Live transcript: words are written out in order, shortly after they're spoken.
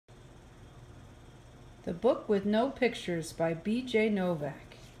The Book with No Pictures by B.J. Novak.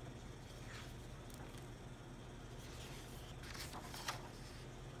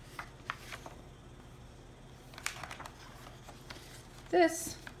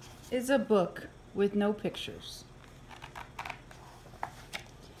 This is a book with no pictures.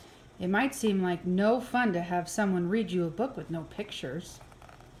 It might seem like no fun to have someone read you a book with no pictures.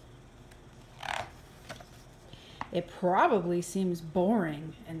 It probably seems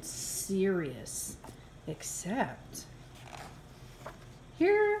boring and serious, except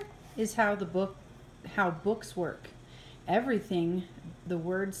here is how books work. Everything the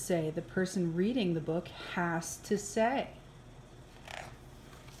words say, the person reading the book has to say,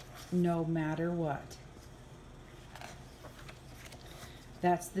 no matter what.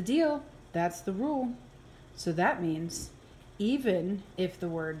 That's the deal. That's the rule. So that means even if the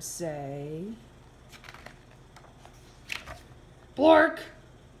words say Blork.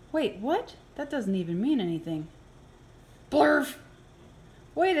 Wait, what? That doesn't even mean anything. Blurf.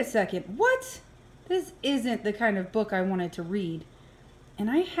 Wait a second. What? This isn't the kind of book I wanted to read. And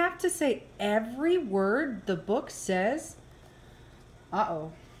I have to say every word the book says?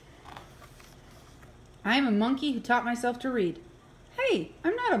 Uh-oh. I am a monkey who taught myself to read. Hey,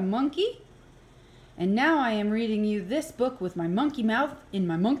 I'm not a monkey. And now I am reading you this book with my monkey mouth in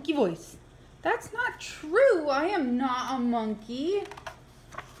my monkey voice. That's not true. I am not a monkey.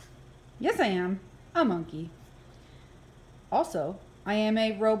 Yes, I am a monkey. Also, I am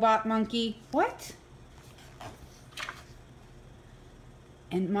a robot monkey. What?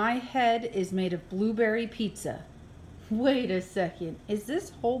 And my head is made of blueberry pizza. Wait a second. Is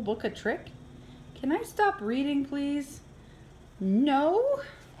this whole book a trick? Can I stop reading, please? No.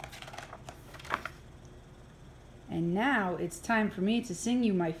 And now it's time for me to sing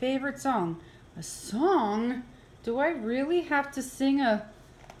you my favorite song. A song? Do I really have to sing a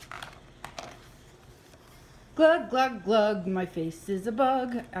glug, glug, glug, my face is a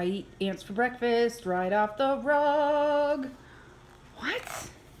bug. I eat ants for breakfast right off the rug. What?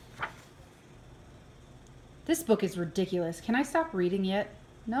 This book is ridiculous. Can I stop reading yet?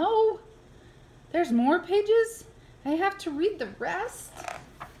 No. There's more pages? I have to read the rest?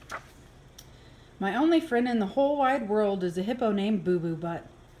 My only friend in the whole wide world is a hippo named Boo Boo Butt.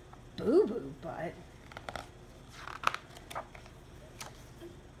 Boo Boo Butt?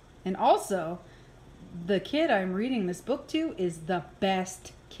 And also, the kid I'm reading this book to is the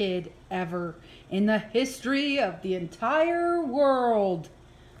best kid ever in the history of the entire world.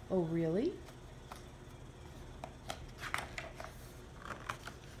 Oh, really?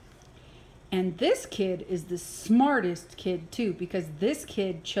 And this kid is the smartest kid too, because this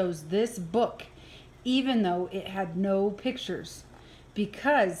kid chose this book even though it had no pictures,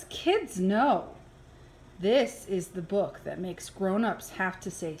 because kids know this is the book that makes grown-ups have to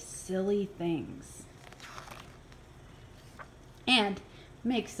say silly things and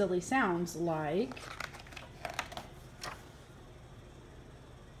make silly sounds like,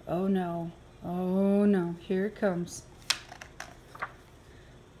 oh no, here it comes.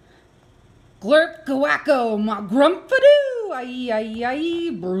 Glurp gawacko, ma grumpadoo, aye,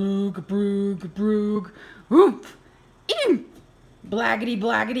 broog, broog, broog, oomph, imp, blaggity,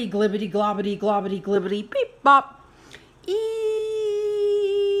 blaggity, glibbity, globbity, globbity, glibbity, beep, bop,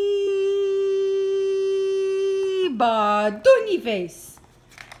 ba, doingy face.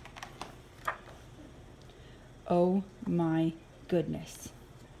 Oh my goodness.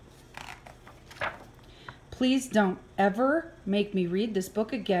 Please don't ever make me read this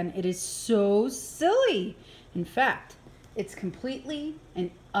book again. It is so silly. In fact, it's completely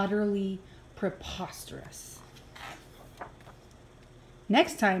and utterly preposterous.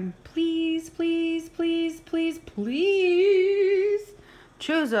 Next time, please, please, please, please, please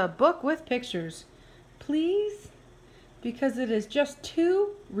choose a book with pictures. Please, because it is just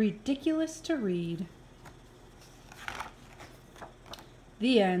too ridiculous to read.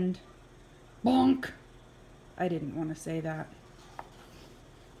 The end. Bonk. I didn't want to say that.